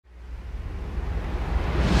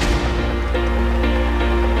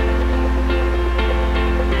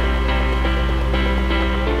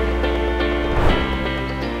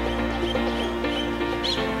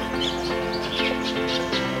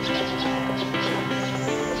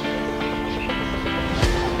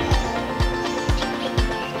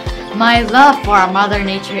My love for our Mother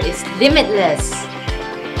Nature is limitless.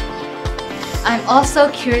 I'm also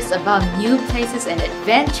curious about new places and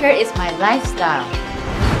adventure is my lifestyle.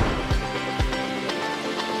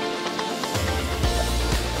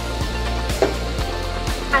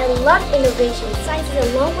 I love innovation. Science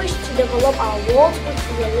is a language to develop our world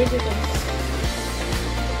which we are living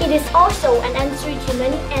in. It is also an answer to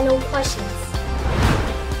many annual questions.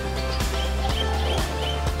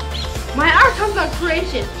 My art comes from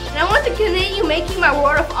creation, and I want to continue making my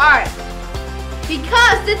world of art.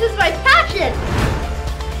 Because this is my passion!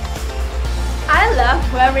 I love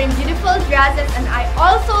wearing beautiful dresses, and I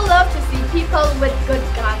also love to see people with good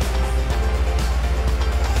garments.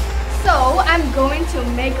 So, I'm going to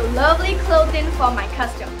make lovely clothing for my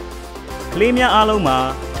customers. ကလေးများအားလုံးမှာ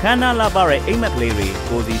ခန္ဓာလာပါတဲ့အိမ်မက်ကလေးတွေ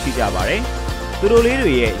ကိုယ်စီရှိကြပါတယ်။သူတို့လေး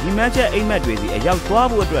တွေရဲ့ညီမချက်အိမ်မက်တွေစီအရောက်သွား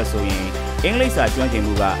ဖို့အတွက်ဆိုရင်အင်္ဂလိပ်စာကျွမ်းကျင်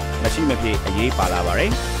မှုကမရှိမဖြစ်အရေးပါလာပါတ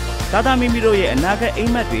ယ်။ဒါသာမိမိတို့ရဲ့အနာဂတ်အိ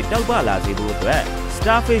မ်မက်တွေတောက်ပလာစေဖို့အတွက်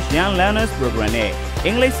Starfish Young Learners Program နဲ့အ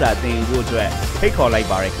င်္ဂလိပ်စာသင်ယူဖို့အတွက်ဖိတ်ခေါ်လိုက်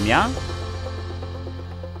ပါရခင်ဗျာ။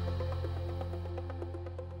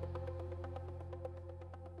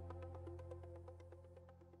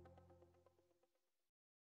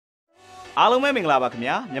အားလုံးပဲမင်္ဂလာပါခင်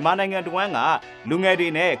ဗျာမြန်မာနိုင်ငံတဝန်းကလူငယ်တွေ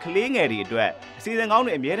နဲ့ကလေးငယ်တွေအတွက်အစီအစဉ်ကောင်း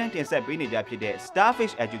တွေအများတန်းတင်ဆက်ပေးနေကြဖြစ်တဲ့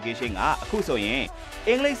Starfish Education ကအခုဆိုရင်အ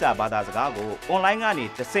င်္ဂလိပ်စာဘာသာစကားကို online ကနေ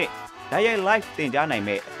တစ်ဆင့်တိုက်ရိုက် live သင်ကြားနိုင်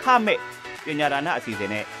မဲ့အခမဲ့ပညာဒါနအစီအစ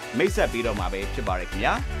ဉ်နဲ့မိတ်ဆက်ပြီးတော့မှာပဲဖြစ်ပါတယ်ခင်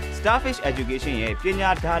ဗျာ Starfish Education ရဲ့ပညာ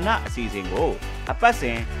ဒါနအစီအစဉ်ကိုအပတ်စ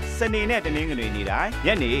ဉ်စနေနဲ့တနင်္ဂနွေနေ့တိုင်းည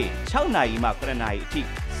နေ6နာရီမှ9နာရီအထိ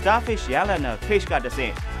Starfish Young Learner Page ကတစ်ဆ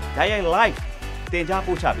င့်တိုက်ရိုက် liveတင်ကြား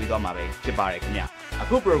ပို့ချပေးသွားမှာပဲဖြစ်ပါတယ်ခင်ဗျအ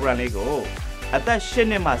ခု program လေးကိုအသက်8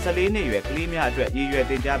နှစ်မှ14နှစ်ရွယ်ကလေးများအတွက်ရည်ရွယ်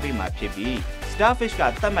တင်ကြားပေးမှာဖြစ်ပြီး Starfish က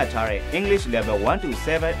သတ်မှတ်ထားတဲ့ English Level 1 to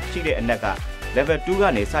 7ရှိတဲ့အနက်က Level 2က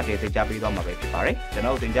နေစတင်တင်ကြားပေးသွားမှာပဲဖြစ်ပါတယ်ကျွန်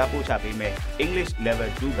တော်တင်ကြားပို့ချပေးမယ် English Level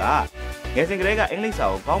 2ကငယ်စဉ်ကလေးကအင်္ဂလိပ်စာ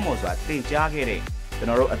ကိုကောင်းမွန်စွာသင်ကြားခဲ့တဲ့ကျွ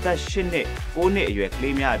န်တော်တို့အသက်8နှစ်9နှစ်အရွယ်က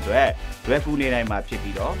လေးများအတွက်လွယ်ကူနေနိုင်မှာဖြစ်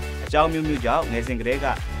ပြီးတော့အကြောင်းမျိုးမျိုးကြောင့်ငယ်စဉ်ကလေးက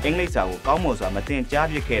အင်္ဂလိပ်စာကိုကောင်းမွန်စွာမသင်ကြား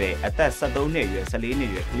ဖြစ်ခဲ့တဲ့အသက်73နှစ်အရွယ်14နှစ်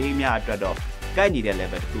အရွယ်ကလေးများအတွက်တော့ကိုက်ညီတဲ့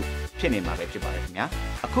level 2ဖြစ်နေမှာပဲဖြစ်ပါတယ်ခင်ဗျာ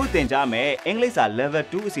အခုသင်ကြားမယ်အင်္ဂလိပ်စာ level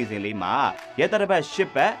 2အစီအစဉ်လေးမှာရက်သတ္တပတ်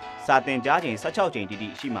10ပတ်စာသင်ကြားချိန်16ချိန်တိတိ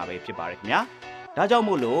ရှိမှာပဲဖြစ်ပါတယ်ခင်ဗျာဒါကြောင့်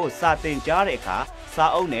မို့လို့စာသင်ကြားတဲ့အခါစာ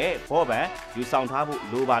အုပ်နဲ့ဘောပန်ယူဆောင်ထားဖို့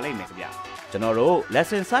လိုပါလိမ့်မယ်ခင်ဗျာကျွန်တော်တို့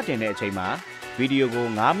lesson စတင်တဲ့အချိန်မှာဗီဒီယိုကို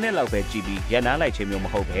9မိနစ်လောက်ပဲကြည့်ပြီးရပ်နားလိုက်ခြင်းမျိုးမ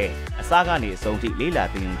ဟုတ်ပဲအစကနေအဆုံးထိလေ့လာ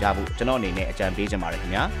သင်ယူကြဖို့ကျွန်တော်အနေနဲ့အကြံပေးချင်ပါတယ်ခ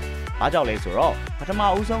င်ဗျာ။ဘာကြောင့်လဲဆိုတော့ပထမ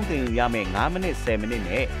ဦးဆုံးသင်ယူရမယ့်9မိနစ်10မိနစ်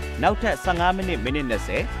နဲ့နောက်ထပ်15မိနစ်မိနစ်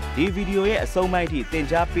20ဒီဗီဒီယိုရဲ့အဆုံးပိုင်းထိသင်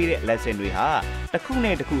ကြားပေးတဲ့ lesson တွေဟာတစ်ခု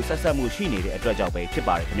နဲ့တစ်ခုဆက်ဆက်မှုရှိနေတဲ့အတွက်ကြောင့်ပဲဖြစ်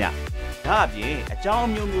ပါတယ်ခင်ဗျ။ဒါအပြင်အကြောင်း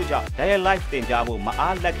မျိုးမျိုးကြောင့် direct live သင်ကြားဖို့မ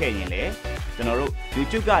အားလက်ခဲ့ရင်လည်းကျွန်တော်တို့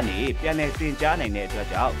YouTube ကနေပြန်လည်သင်ကြားနိုင်တဲ့အတွက်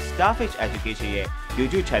ကြောင့် Starfish Education ရဲ့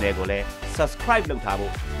YouTube channel ကိုလည်း subscribe လုပ်ထား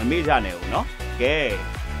ဖို့မမေ့ကြနဲ့ဦးเนาะကဲ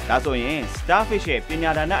ဒါဆိုရင် Starfish ရဲ့ပ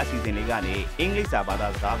ညာဒါနအစီအစဉ်လေးကနေအင်္ဂလိပ်စာဘာသာ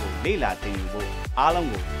စကားကိုလေ့လာသင်ယူဖို့အားလုံး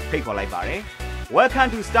ကိုဖိတ်ခေါ်လိုက်ပါတယ် Welcome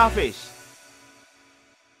to Starfish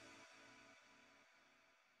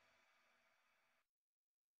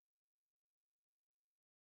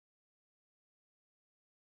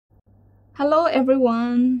Hello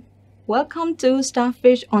everyone. Welcome to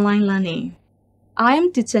Starfish Online Learning. I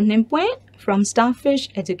am Teacher Nimpwe from Starfish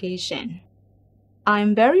Education. I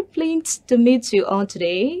am very pleased to meet you all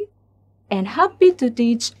today and happy to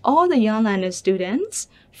teach all the young learner students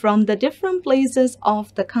from the different places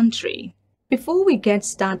of the country. Before we get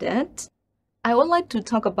started, I would like to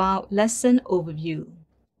talk about lesson overview.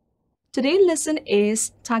 Today's lesson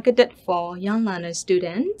is targeted for young learner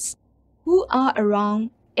students who are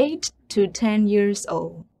around 8 to 10 years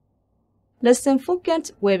old. Lesson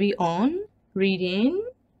focus will be on reading,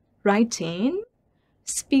 writing,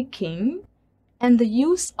 speaking, and the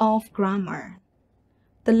use of grammar.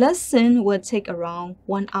 The lesson will take around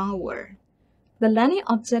 1 hour. The learning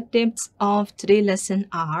objectives of today's lesson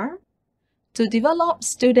are to develop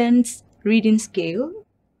students' reading skill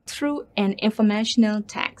through an informational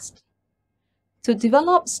text, to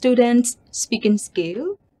develop students' speaking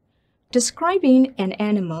skill, describing an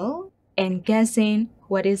animal and guessing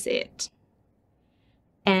what is it,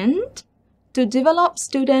 and to develop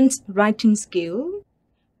students' writing skill,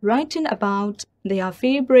 writing about their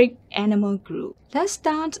favorite animal group. Let's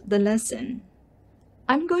start the lesson.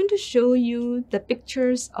 I'm going to show you the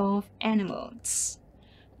pictures of animals.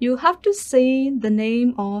 You have to say the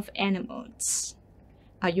name of animals.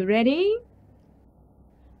 Are you ready?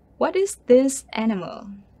 What is this animal?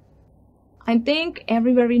 I think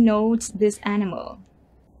everybody knows this animal.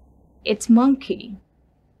 It's monkey.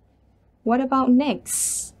 What about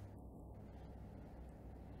next?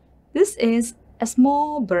 This is a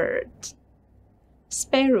small bird.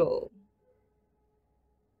 Sparrow.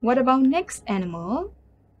 What about next animal?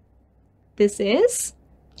 This is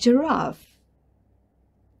giraffe.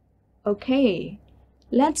 Okay,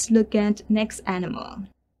 let's look at next animal.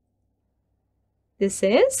 This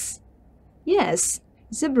is, yes,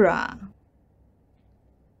 zebra.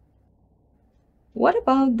 What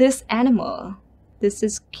about this animal? This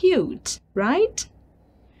is cute, right?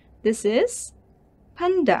 This is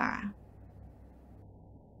panda.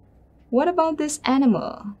 What about this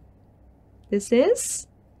animal? This is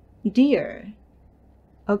deer.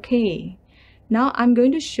 Okay, now I'm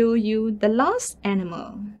going to show you the last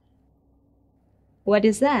animal. What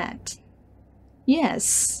is that?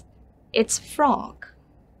 Yes, it's frog.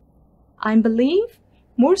 I believe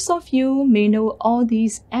most of you may know all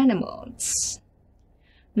these animals.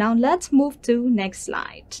 Now let's move to next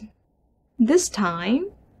slide. This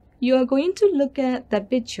time, you are going to look at the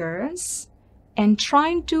pictures and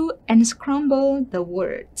trying to unscramble the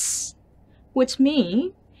words, which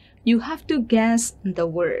means you have to guess the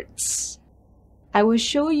words. I will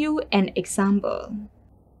show you an example.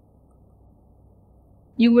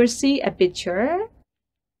 You will see a picture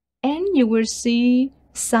and you will see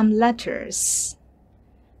some letters.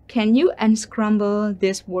 Can you unscramble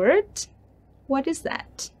this word? What is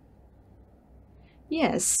that?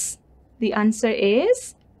 Yes, the answer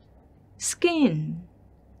is skin.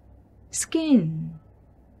 Skin.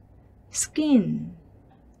 Skin.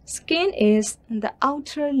 Skin is the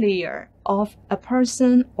outer layer of a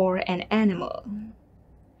person or an animal.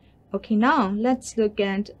 Okay, now let's look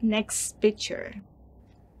at next picture.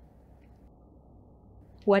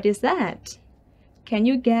 What is that? Can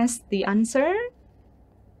you guess the answer?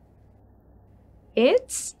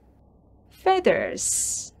 It's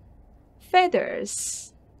feathers.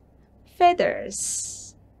 Feathers.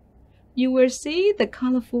 Feathers. You will see the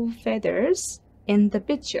colorful feathers in the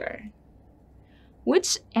picture.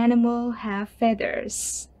 Which animal have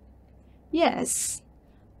feathers? Yes,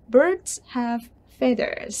 birds have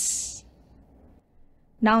feathers.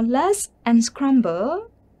 Now let's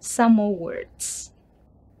unscramble some more words.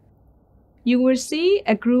 You will see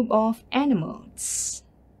a group of animals.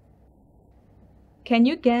 Can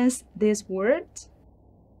you guess this word?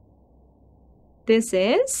 This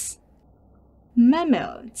is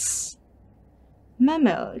mammals.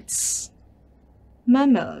 Mammals.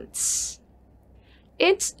 Mammals.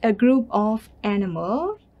 It's a group of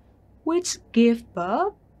animals which give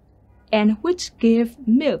birth and which give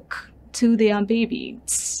milk to their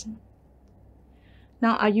babies.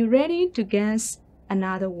 Now, are you ready to guess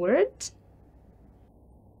another word?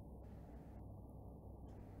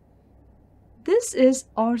 This is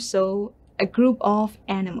also a group of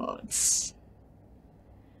animals.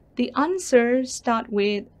 The answer starts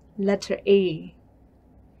with letter A.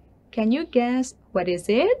 Can you guess what is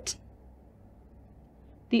it?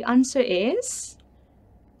 The answer is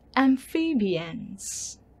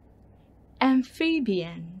amphibians.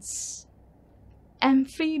 Amphibians.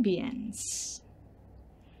 Amphibians.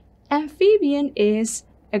 Amphibian is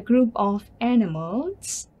a group of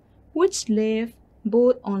animals which live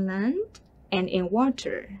both on land and in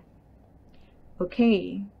water.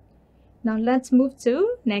 Okay, now let's move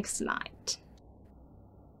to next slide.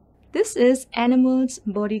 This is animal's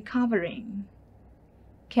body covering.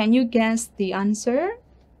 Can you guess the answer?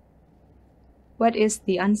 What is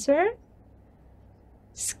the answer?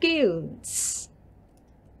 Scales.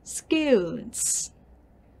 Scales.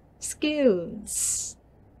 Scales.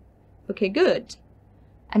 Okay, good.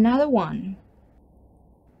 Another one.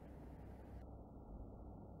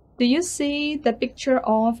 Do you see the picture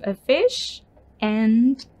of a fish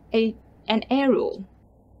and an arrow?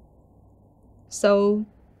 So,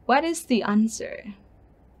 what is the answer?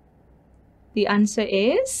 The answer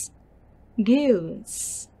is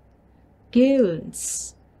gills.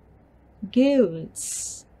 Gills.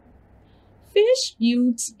 Gills. Fish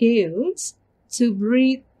use gills to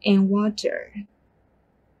breathe in water.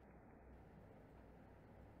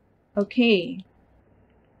 Okay.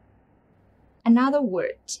 Another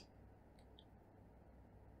word.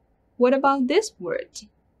 What about this word?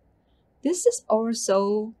 This is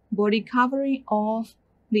also body covering of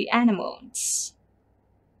the animals.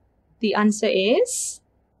 The answer is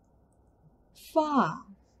fur.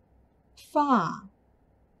 Fur.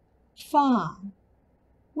 Fur.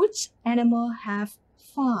 Which animal have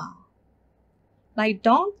fur? Like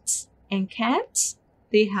dogs and cats,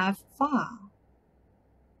 they have fur.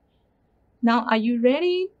 Now, are you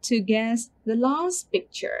ready to guess the last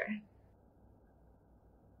picture?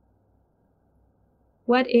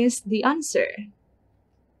 What is the answer?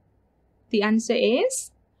 The answer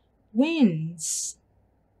is wings.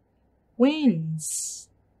 Wings.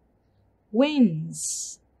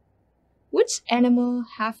 Wings. Which animal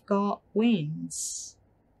have got wings?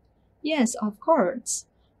 Yes, of course.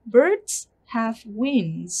 Birds have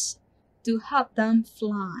wings to help them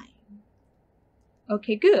fly.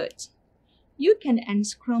 Okay, good. You can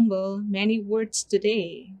unscramble many words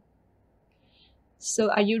today. So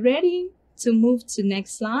are you ready to move to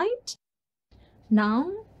next slide?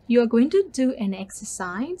 Now you are going to do an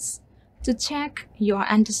exercise to check your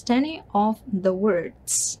understanding of the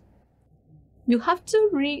words. You have to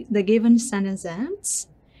read the given sentences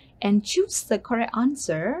and choose the correct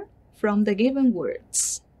answer from the given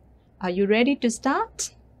words. Are you ready to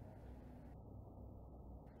start?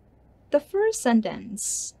 The first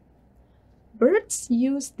sentence. Birds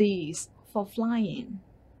use these for flying.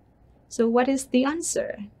 So what is the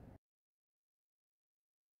answer?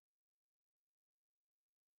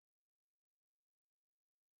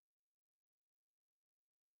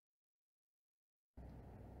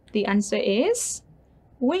 The answer is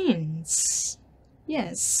wings.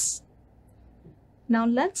 Yes. Now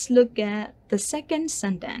let's look at the second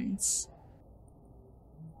sentence.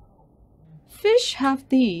 Fish have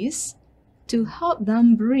these to help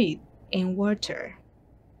them breathe in water.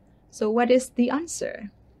 So what is the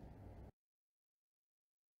answer?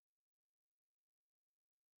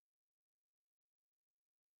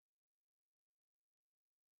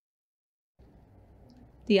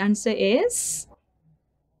 The answer is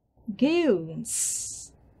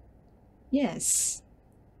gills. Yes.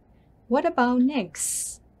 What about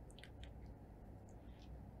next?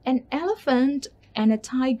 An elephant and a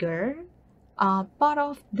tiger are part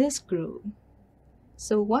of this group.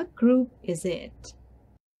 So what group is it?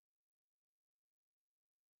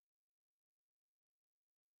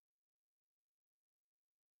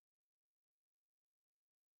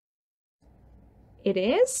 It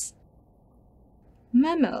is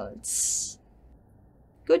mammals.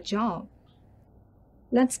 Good job.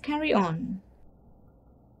 Let's carry on.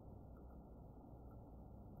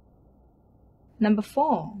 Number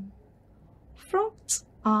 4. Frogs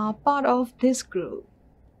are part of this group.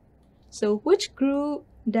 So which group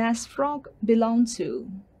does frog belong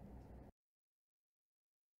to?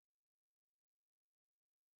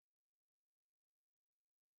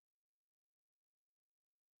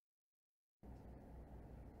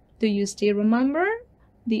 Do you still remember?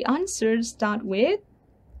 The answers start with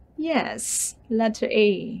yes, letter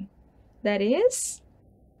A. That is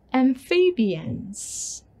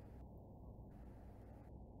amphibians.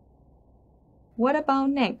 What about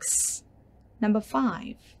next? Number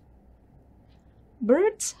 5.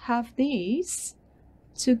 Birds have these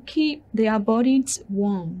to keep their bodies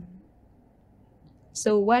warm.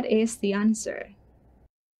 So what is the answer?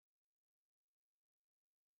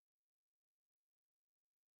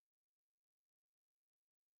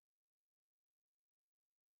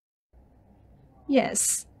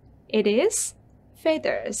 Yes, it is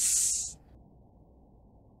feathers.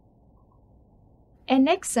 And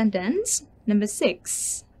next sentence, number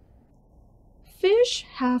 6. Fish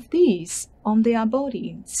have these on their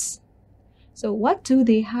bodies. So what do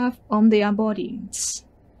they have on their bodies?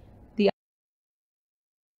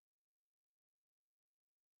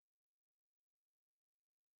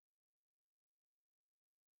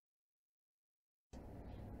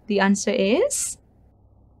 The answer is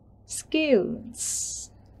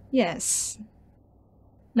scales. Yes.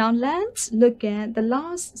 Now let's look at the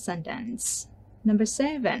last sentence. Number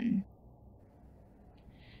 7.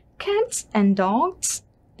 Cats and dogs,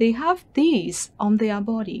 they have these on their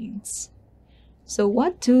bodies. So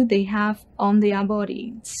what do they have on their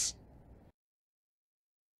bodies?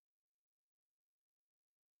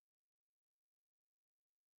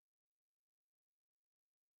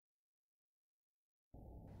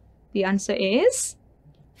 The answer is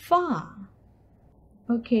fur.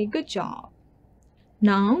 Okay, good job.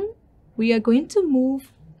 Now we are going to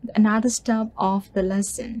move another step of the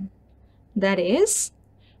lesson. That is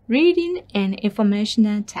reading an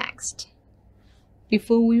informational text.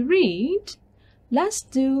 Before we read, let's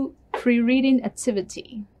do pre-reading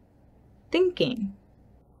activity. Thinking.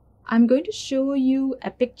 I'm going to show you a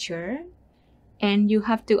picture and you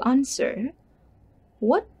have to answer,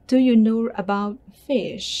 what do you know about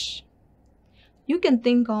fish? You can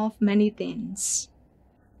think of many things.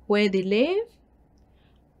 Where they live,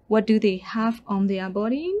 what do they have on their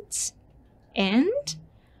bodies, and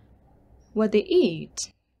what they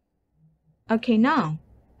eat. Okay, now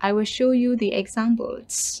I will show you the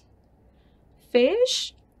examples.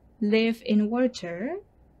 Fish live in water.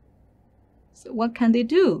 So what can they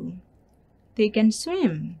do? They can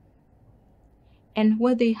swim. And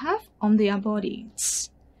what they have on their bodies?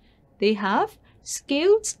 They have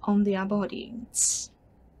scales on their bodies.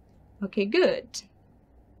 Okay, good.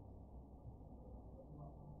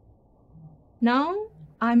 Now,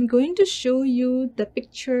 I'm going to show you the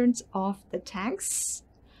pictures of the text.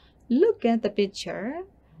 Look at the picture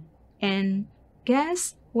and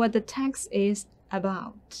guess what the text is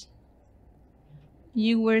about.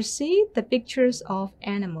 You will see the pictures of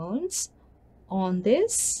animals on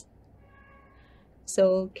this.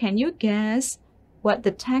 So, can you guess what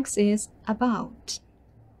the text is about?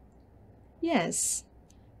 Yes,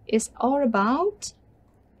 it's all about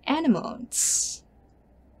animals.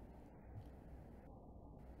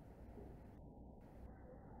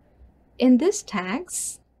 In this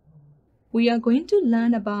text, we are going to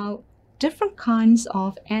learn about different kinds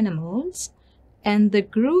of animals and the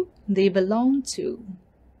group they belong to.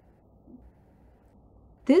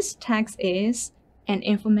 This text is an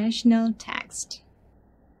informational text.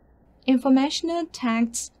 Informational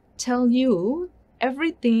texts tell you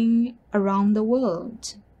everything around the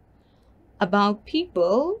world about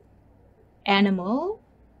people, animal,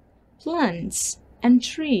 plants, and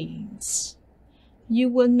trees. You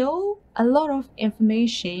will know a lot of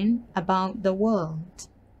information about the world.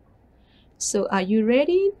 So are you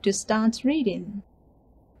ready to start reading?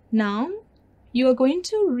 Now, you are going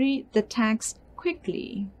to read the text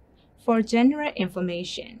quickly for general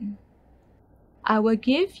information. I will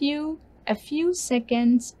give you a few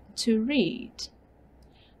seconds to read.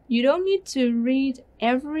 You don't need to read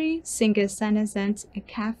every single sentence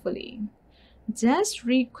carefully. Just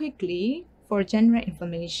read quickly for general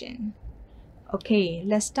information. Okay,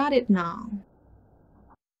 let's start it now.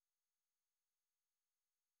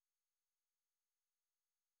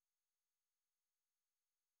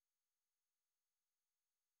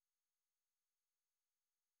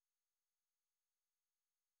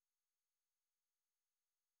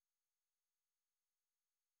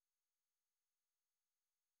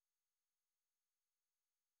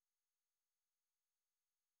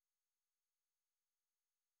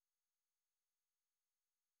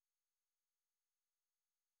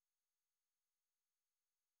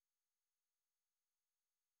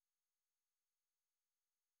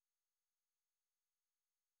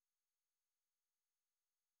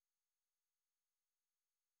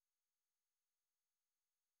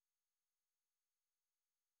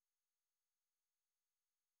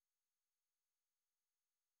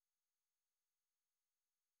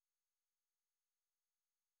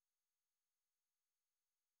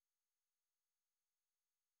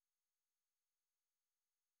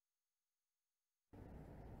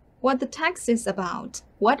 What the text is about.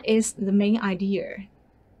 What is the main idea?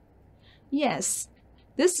 Yes,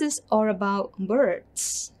 this is all about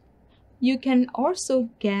birds. You can also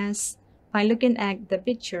guess by looking at the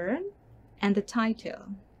picture and the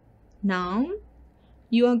title. Now,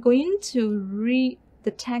 you are going to read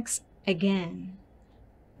the text again.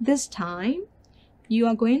 This time, you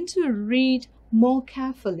are going to read more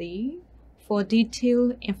carefully for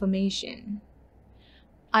detailed information.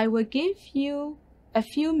 I will give you a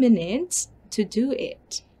few minutes to do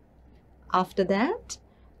it. After that,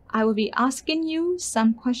 I will be asking you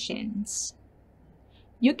some questions.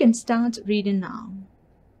 You can start reading now.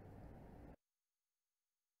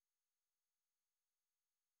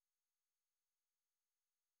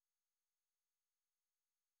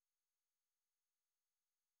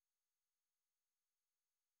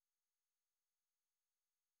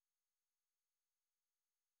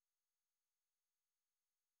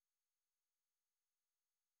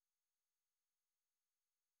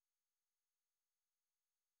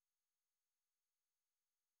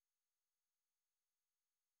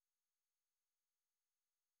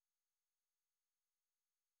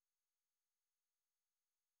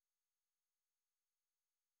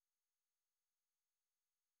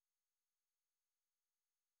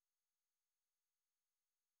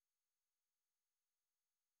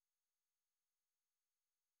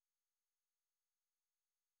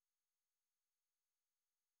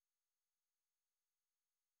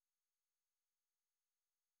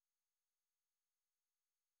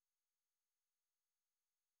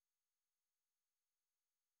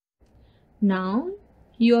 Now,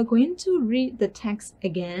 you are going to read the text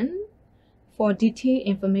again for detailed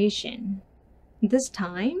information. This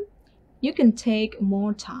time, you can take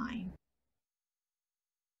more time.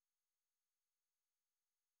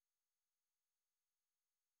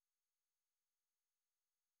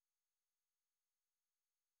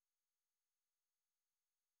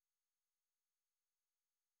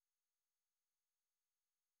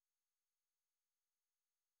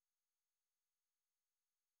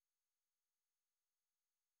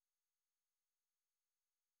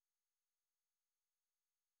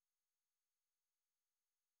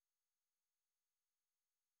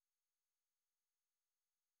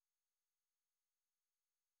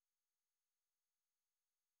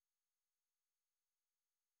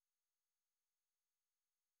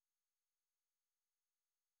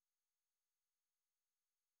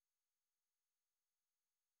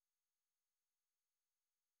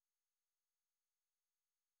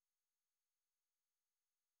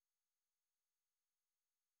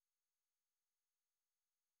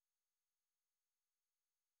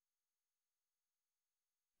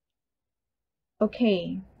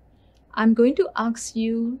 Okay, I'm going to ask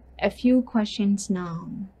you a few questions now.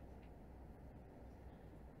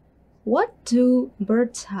 What do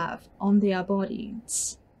birds have on their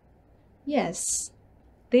bodies? Yes,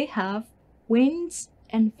 they have wings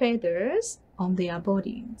and feathers on their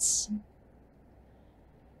bodies.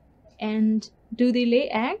 And do they lay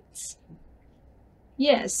eggs?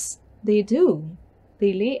 Yes, they do.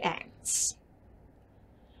 They lay eggs.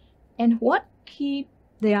 And what keep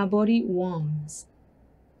their body warm?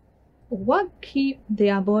 What keep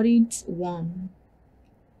their bodies warm?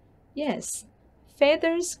 Yes,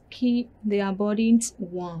 feathers keep their bodies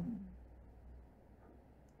warm.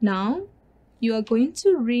 Now, you are going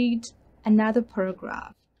to read another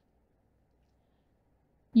paragraph.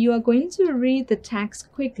 You are going to read the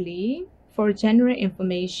text quickly for general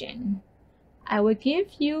information. I will give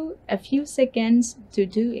you a few seconds to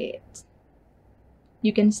do it.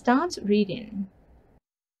 You can start reading.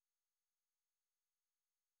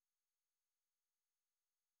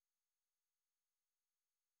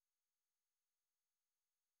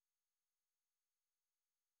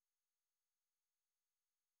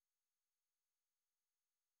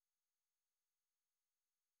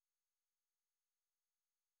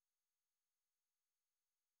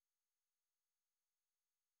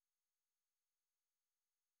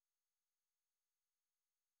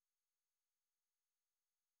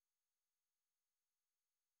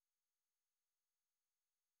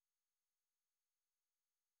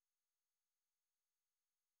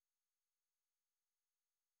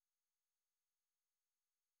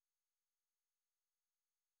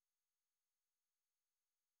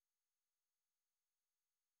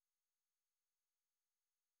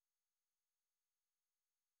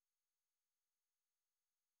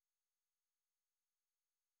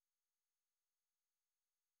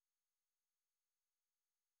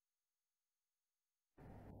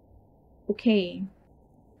 Okay,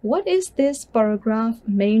 what is this paragraph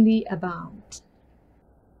mainly about?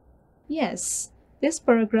 Yes, this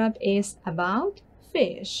paragraph is about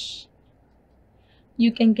fish.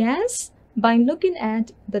 You can guess by looking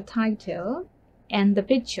at the title and the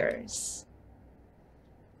pictures.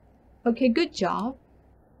 Okay, good job.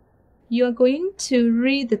 You are going to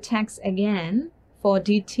read the text again for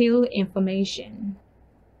detailed information.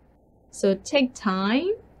 So take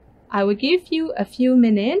time. I will give you a few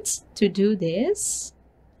minutes to do this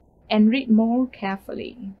and read more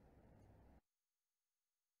carefully.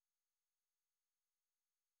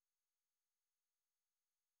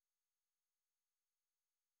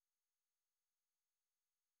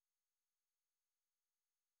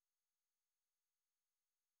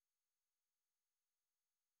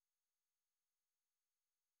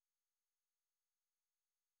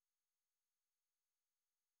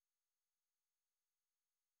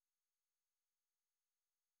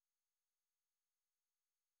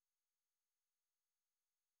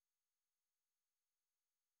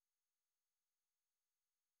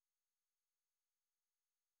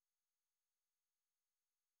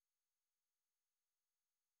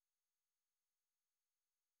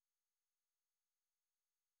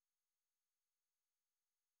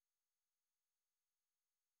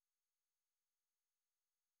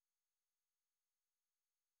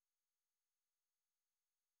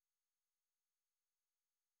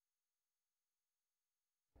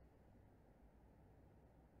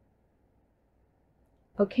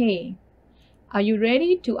 Okay, are you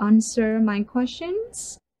ready to answer my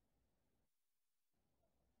questions?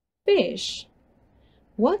 Fish.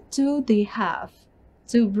 What do they have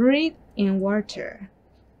to breathe in water?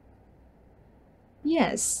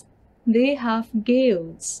 Yes, they have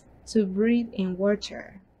gills to breathe in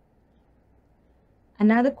water.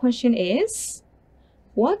 Another question is,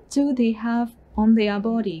 what do they have on their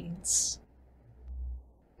bodies?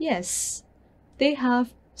 Yes, they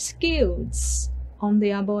have scales on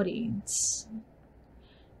their bodies.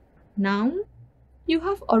 Now, you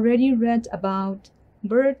have already read about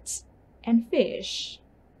birds and fish.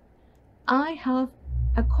 I have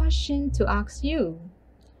a question to ask you.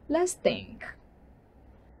 Let's think.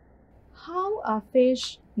 How are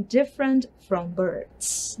fish different from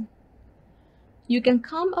birds? You can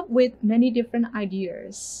come up with many different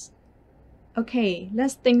ideas. Okay,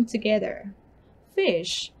 let's think together.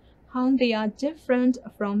 Fish, how they are different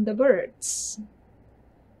from the birds?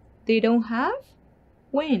 They don't have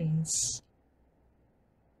wings.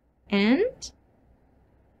 And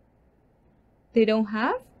they don't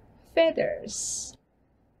have feathers.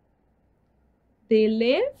 They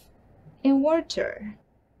live in water.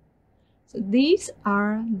 So these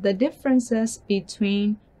are the differences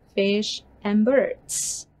between fish and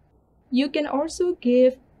birds. You can also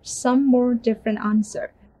give some more different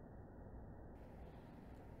answer.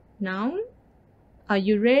 Now, are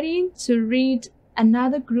you ready to read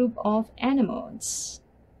another group of animals?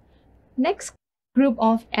 Next group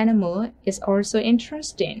of animal is also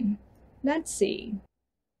interesting. Let's see.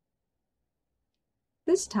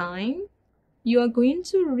 This time, you are going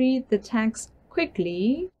to read the text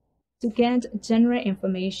quickly to get general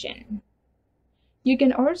information. You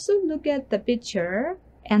can also look at the picture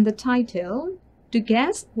and the title to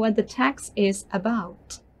guess what the text is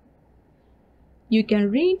about. You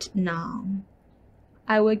can read now.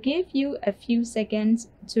 I will give you a few seconds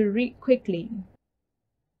to read quickly.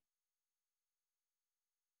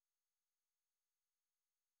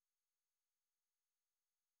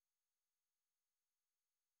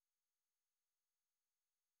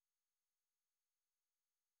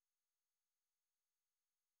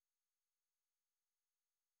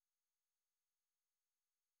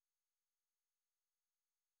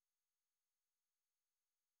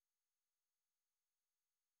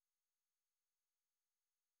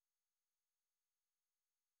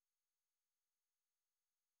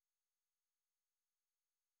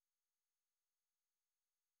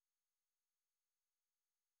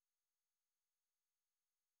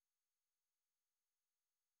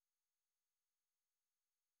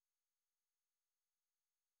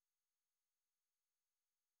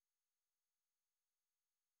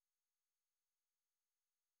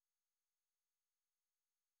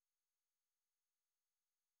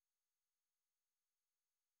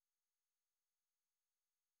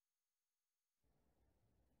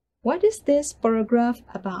 What is this paragraph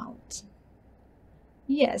about?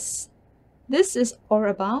 Yes, this is all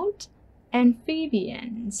about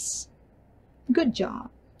amphibians. Good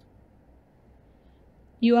job.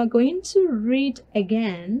 You are going to read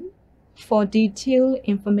again for detailed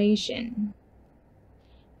information.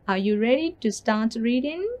 Are you ready to start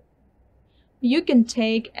reading? You can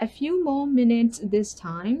take a few more minutes this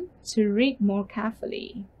time to read more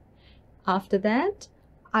carefully. After that,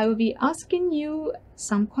 I will be asking you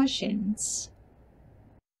some questions.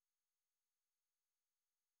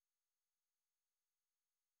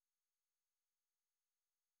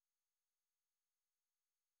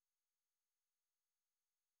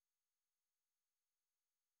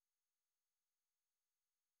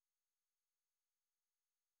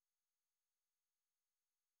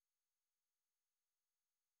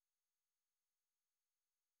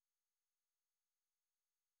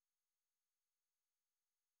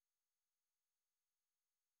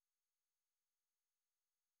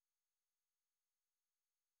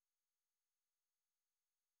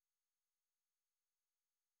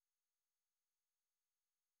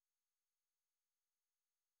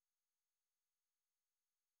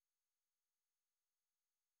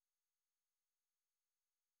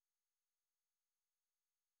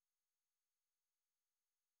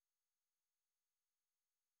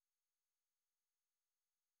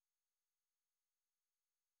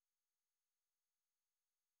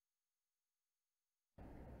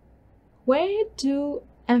 Where do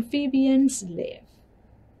amphibians live?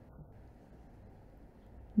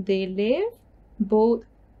 They live both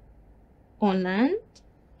on land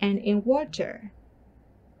and in water.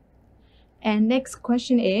 And next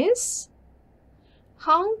question is,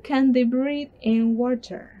 how can they breathe in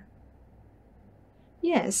water?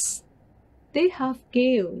 Yes, they have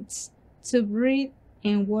gills to breathe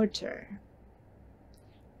in water.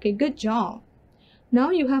 Okay, good job.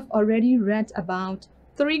 Now you have already read about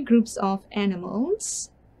 3 groups of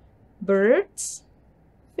animals: birds,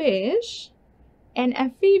 fish, and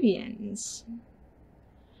amphibians.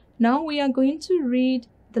 Now we are going to read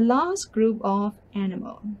the last group of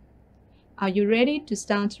animal. Are you ready to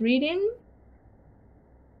start reading?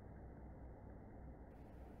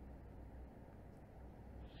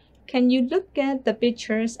 Can you look at the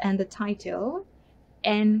pictures and the title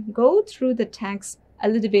and go through the text a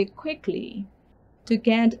little bit quickly to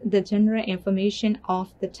get the general information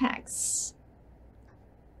of the text?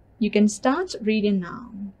 You can start reading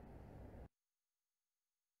now.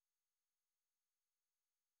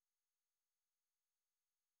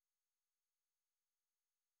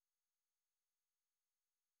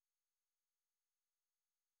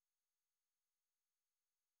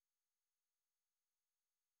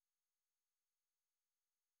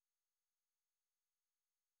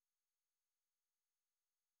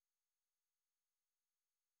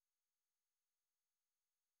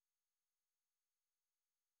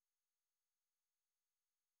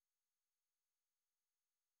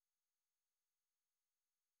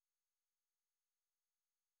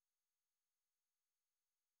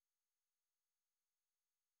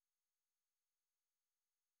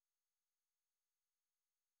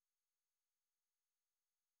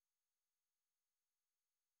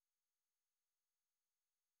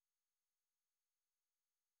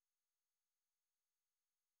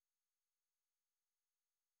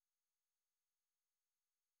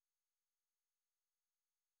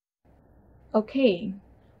 Okay,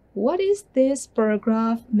 what is this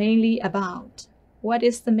paragraph mainly about? What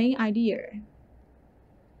is the main idea?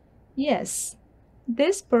 Yes,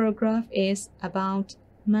 this paragraph is about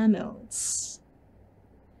mammals.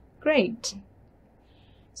 Great.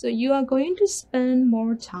 So you are going to spend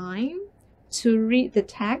more time to read the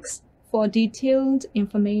text for detailed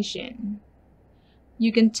information.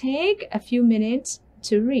 You can take a few minutes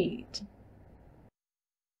to read.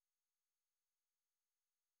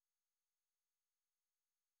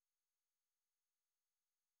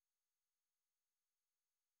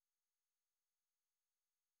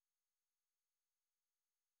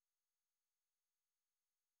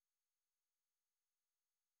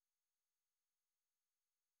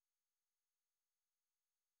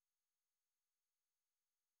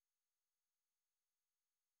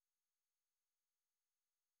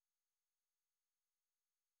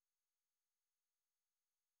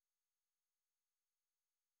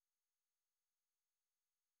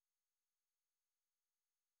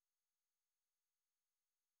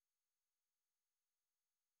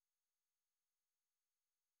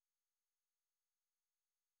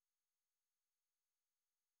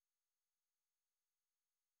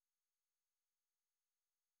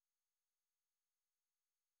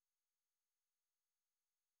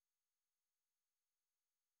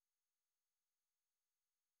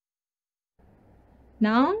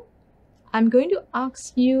 Now, I'm going to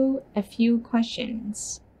ask you a few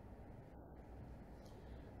questions.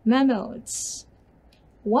 Mammals.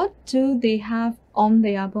 What do they have on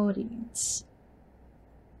their bodies?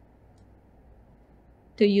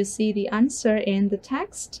 Do you see the answer in the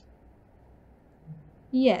text?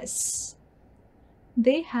 Yes,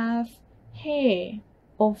 they have hair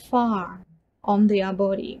or fur on their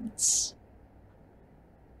bodies.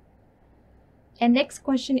 And next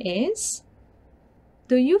question is,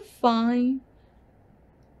 do you find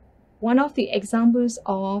one of the examples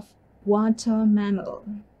of water mammal?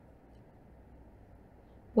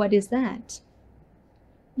 What is that?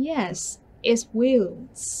 Yes, it's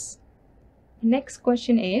whales. Next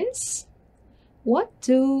question is, what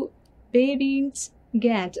do babies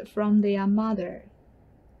get from their mother?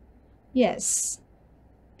 Yes,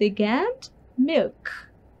 they get milk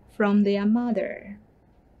from their mother.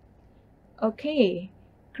 Okay,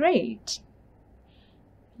 great.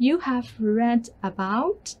 You have read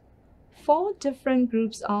about 4 different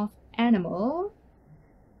groups of animals.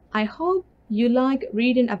 I hope you like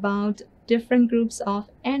reading about different groups of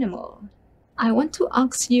animals. I want to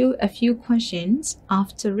ask you a few questions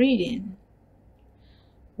after reading.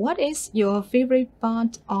 What is your favorite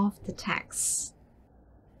part of the text?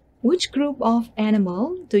 Which group of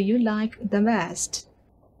animal do you like the best?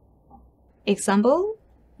 Example,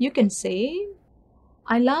 you can say,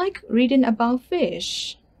 I like reading about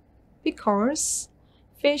fish because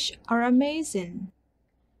fish are amazing.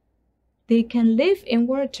 They can live in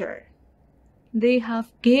water. They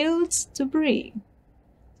have gills to breathe.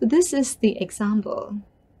 So this is the example.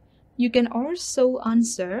 You can also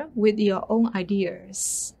answer with your own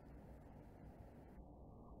ideas.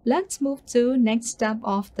 Let's move to next step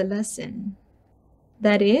of the lesson.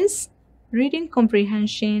 That is, reading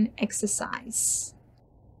comprehension exercise.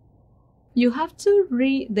 You have to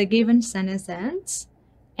read the given sentences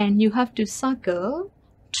and you have to circle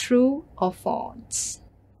true or false.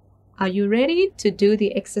 Are you ready to do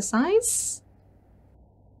the exercise?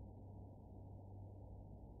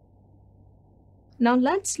 Now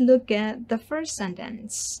let's look at the first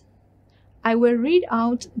sentence. I will read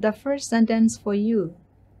out the first sentence for you.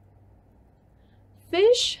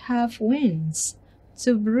 Fish have wings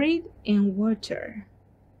to breathe in water.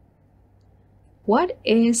 What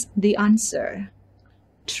is the answer?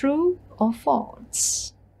 True or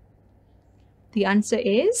false? The answer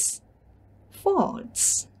is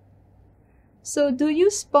false. So do you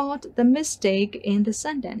spot the mistake in the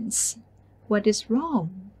sentence? What is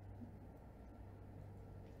wrong?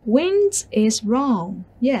 Wings is wrong,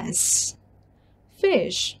 yes.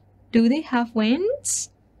 Fish, do they have wings?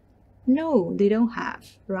 No, they don't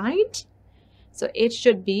have, right? So it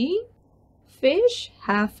should be, fish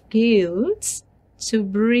have gills to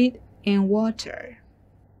breathe in water.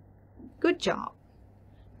 Good job.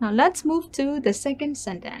 Now let's move to the second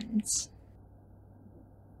sentence.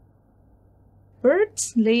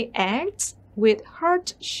 Birds lay eggs with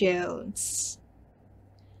hard shells.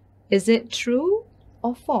 Is it true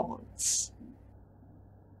or false?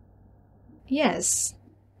 Yes,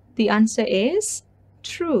 the answer is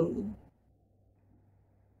true.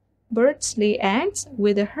 Birds lay eggs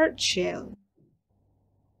with a hard shell.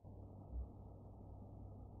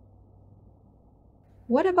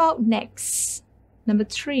 What about next? Number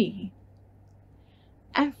 3.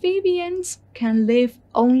 Amphibians can live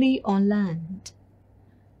only on land.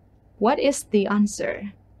 What is the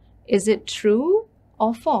answer? Is it true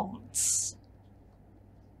or false?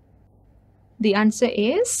 The answer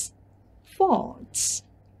is false.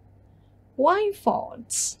 Why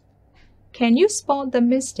false? Can you spot the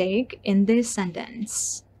mistake in this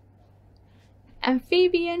sentence?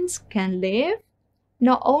 Amphibians can live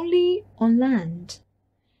not only on land.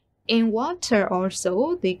 In water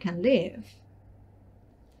also they can live.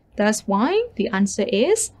 That's why the answer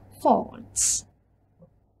is false.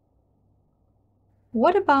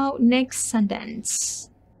 What about next sentence?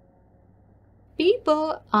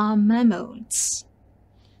 People are mammals.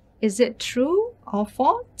 Is it true or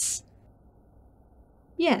false?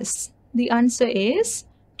 Yes, the answer is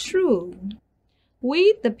true.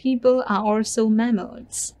 We, the people, are also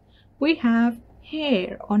mammals. We have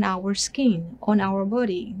hair on our skin, on our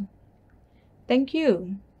body. Thank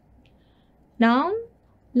you. Now,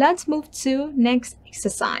 let's move to next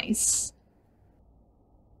exercise.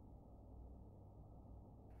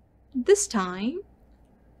 This time,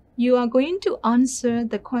 you are going to answer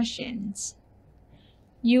the questions.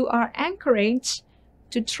 You are encouraged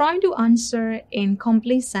to try to answer in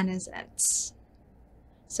complete sentences.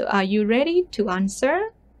 So are you ready to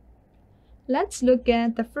answer? Let's look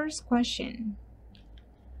at the first question.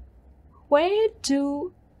 Where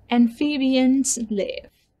do amphibians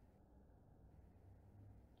live?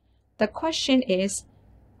 The question is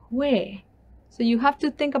where? So you have to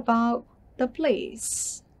think about the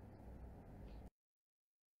place.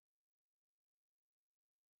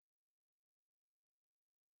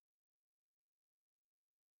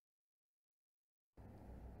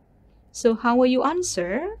 So how will you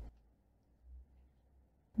answer?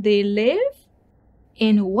 They live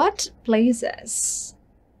in what places?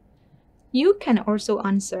 You can also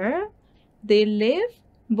answer, they live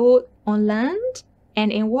both on land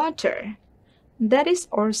and in water. That is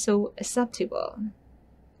also acceptable.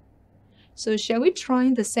 So shall we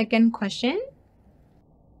try the second question?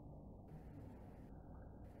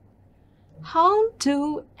 How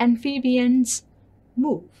do amphibians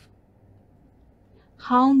move?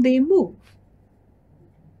 How they move?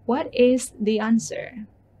 What is the answer?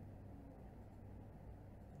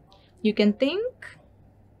 You can think.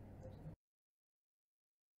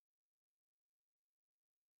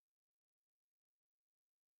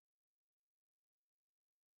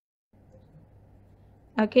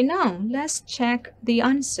 Okay, now let's check the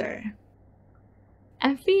answer.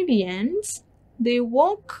 Amphibians, they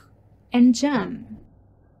walk and jump.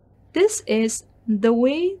 This is the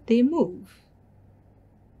way they move.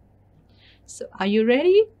 So are you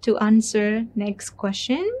ready to answer next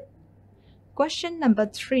question? Question number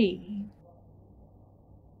 3.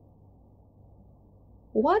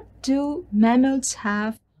 What do mammals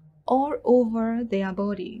have all over their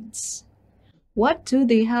bodies? What do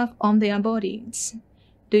they have on their bodies?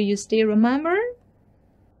 Do you still remember?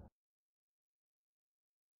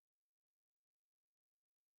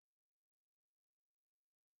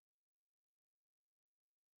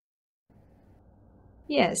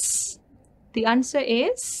 Yes, the answer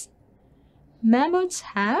is mammals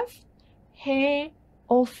have hair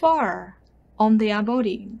or fur on their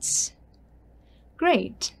bodies.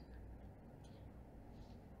 Great.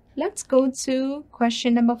 Let's go to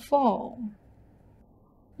question number 4.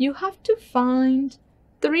 You have to find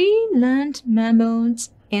 3 land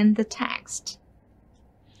mammals in the text.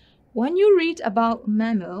 When you read about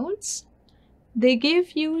mammals, they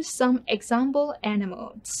give you some example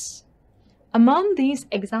animals. Among these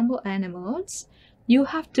example animals, you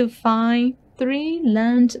have to find 3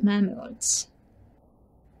 land mammals.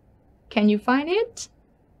 Can you find it?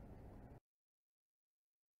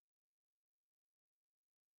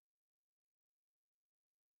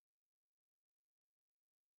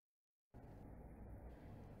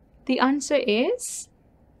 The answer is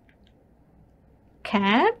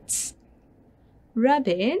cats,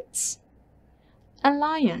 rabbits, and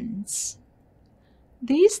lions.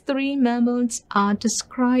 These 3 mammals are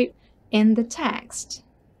described in the text.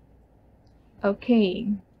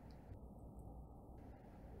 Okay.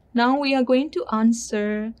 Now we are going to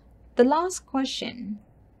answer the last question.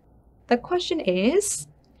 The question is,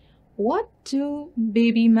 what do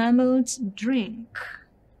baby mammals drink?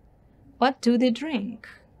 What do they drink?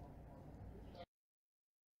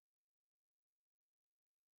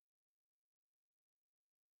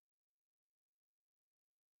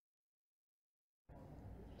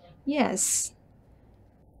 Yes,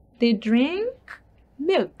 they drink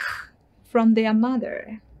milk from their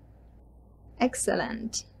mother.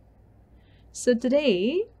 Excellent. So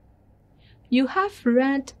today, you have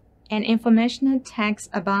read an informational text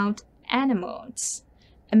about animals.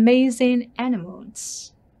 amazing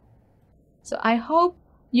animals. So I hope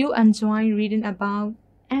you enjoy reading about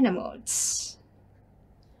animals.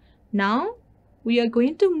 Now, we are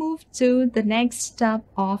going to move to the next step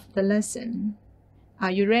of the lesson.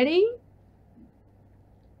 Are you ready?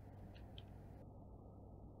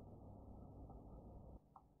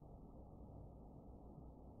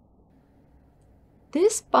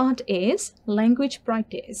 This part is language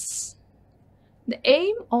practice. The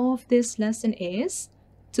aim of this lesson is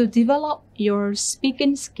to develop your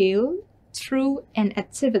speaking skill through an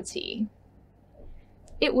activity.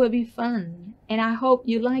 It will be fun, and I hope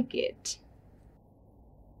you like it.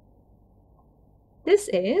 This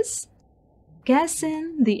is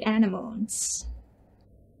guessing the animals.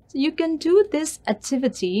 You can do this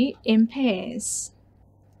activity in pairs.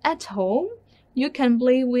 At home, you can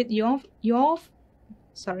play with you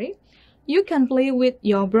can play with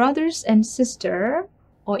your brothers and sister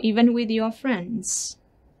or even with your friends.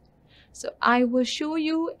 So I will show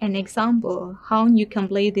you an example how you can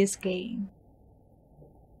play this game.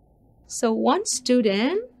 So one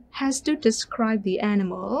student has to describe the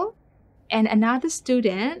animal and another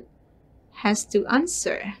student has to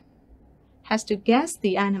guess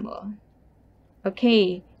the animal.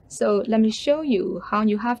 Okay, so let me show you how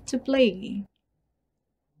you have to play.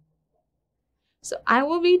 So I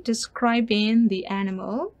will be describing the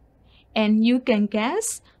animal and you can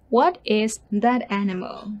guess what is that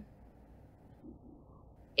animal.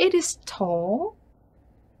 It is tall.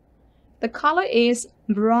 The color is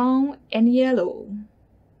brown and yellow.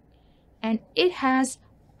 And it has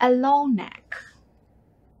a long neck.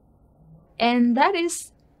 And that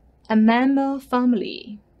is a mammal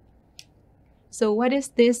family. So what is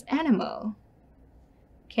this animal?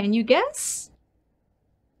 Can you guess?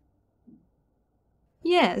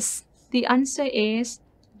 Yes, the answer is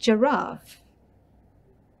giraffe.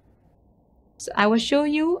 So I will show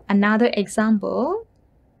you another example.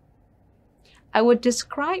 I will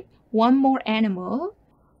describe one more animal.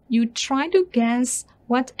 You try to guess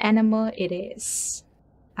what animal it is.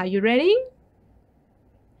 Are you ready?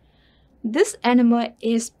 This animal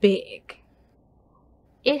is big.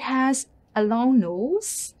 It has a long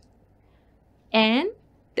nose and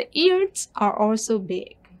the ears are also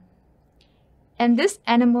big. And this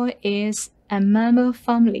animal is a mammal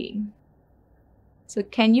family. So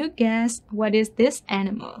can you guess what is this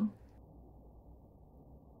animal?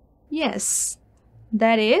 Yes,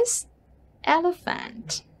 that is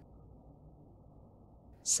elephant.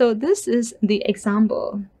 So this is the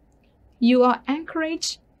example. You are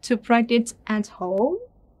encouraged to practice at home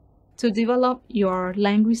to develop your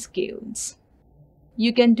language skills.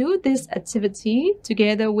 You can do this activity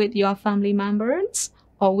together with your family members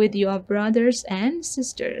or with your brothers and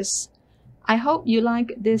sisters. I hope you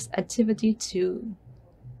like this activity too.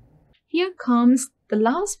 Here comes the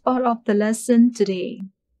last part of the lesson today.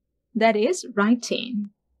 That is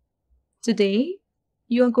writing. Today,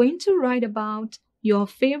 you are going to write about your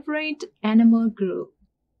favorite animal group.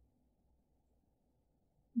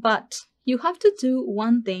 But you have to do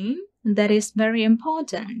one thing that is very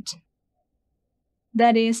important.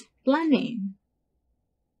 That is planning.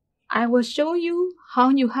 I will show you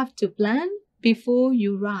how you have to plan before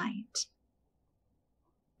you write.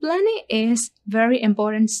 Planning is very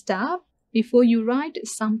important step before you write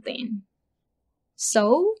something.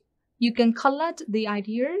 So, you can collect the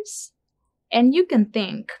ideas and you can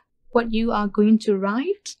think what you are going to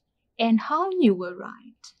write and how you will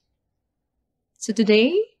write. So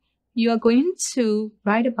today, you are going to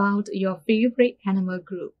write about your favorite animal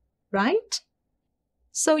group, right?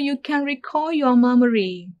 So you can recall your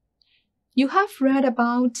memory. You have read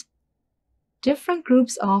about different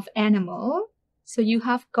groups of animals, so you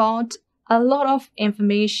have got a lot of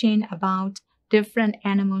information about different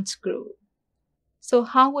animals group. So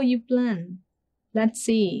how will you plan? Let's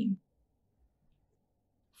see.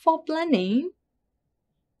 For planning,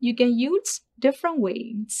 you can use different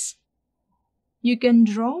ways. You can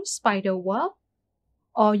draw spider web,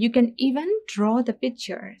 or you can even draw the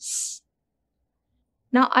pictures.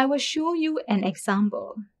 Now I will show you an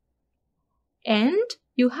example. And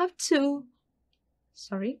you have to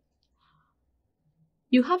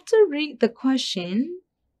read the question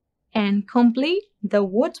and complete the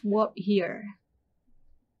word here.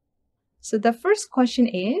 So the first question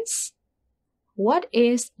is, what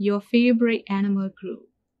is your favorite animal group?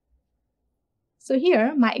 So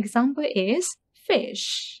here, my example is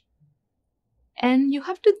fish. And you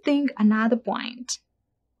have to think another point.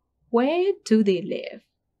 Where do they live?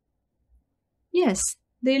 Yes,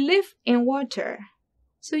 they live in water.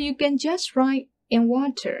 So you can just write in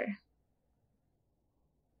water.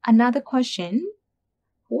 Another question.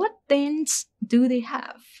 What things do they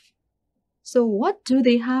have? So what do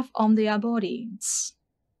they have on their bodies?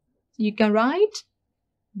 You can write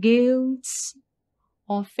gills,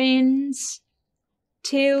 or fins,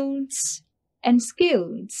 tails, and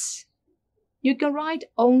scales. You can write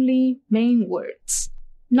only main words,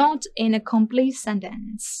 not in a complete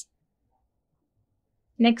sentence.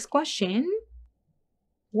 Next question.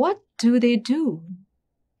 What do they do?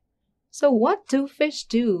 So what do fish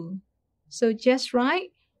do? So just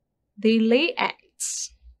write, they lay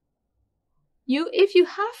eggs. If you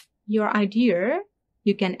have your idea,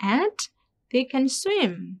 you can add, they can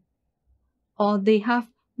swim, or they have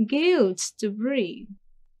gills to breathe.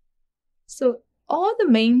 So all the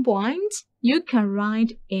main points you can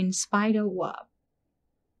write in spider web.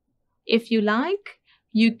 If you like,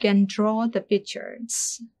 you can draw the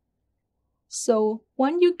pictures. So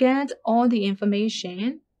when you get all the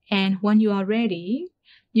information and when you are ready,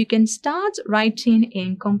 you can start writing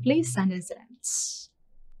in complete sentences.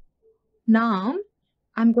 Now,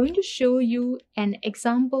 I'm going to show you an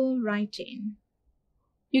example writing.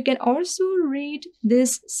 You can also read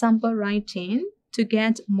this sample writing to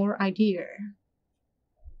get more idea.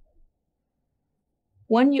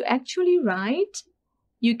 When you actually write,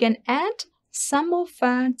 you can add some more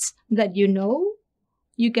facts that you know.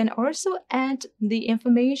 You can also add the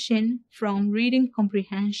information from reading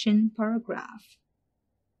comprehension paragraph.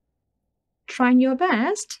 Try your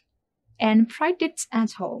best and practice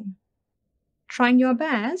at home. Try your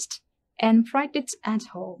best and practice at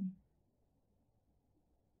home.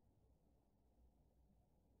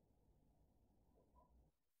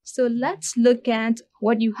 So let's look at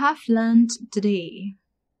what you have learned today.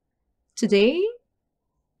 Today,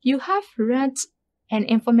 you have read an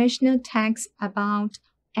informational text about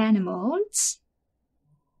animals,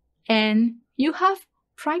 and you have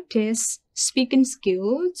practiced speaking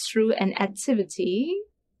skills through an activity,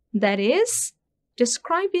 that is,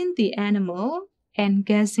 describing the animal and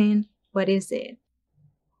guessing what is it.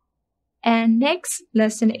 And next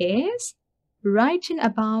lesson is writing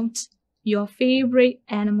about your favorite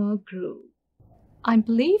animal group. I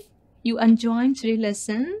believe you enjoyed today's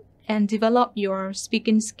lesson and develop your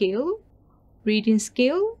speaking skill, reading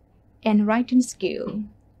skill, and writing skill.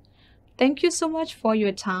 Thank you so much for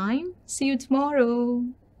your time. See you tomorrow.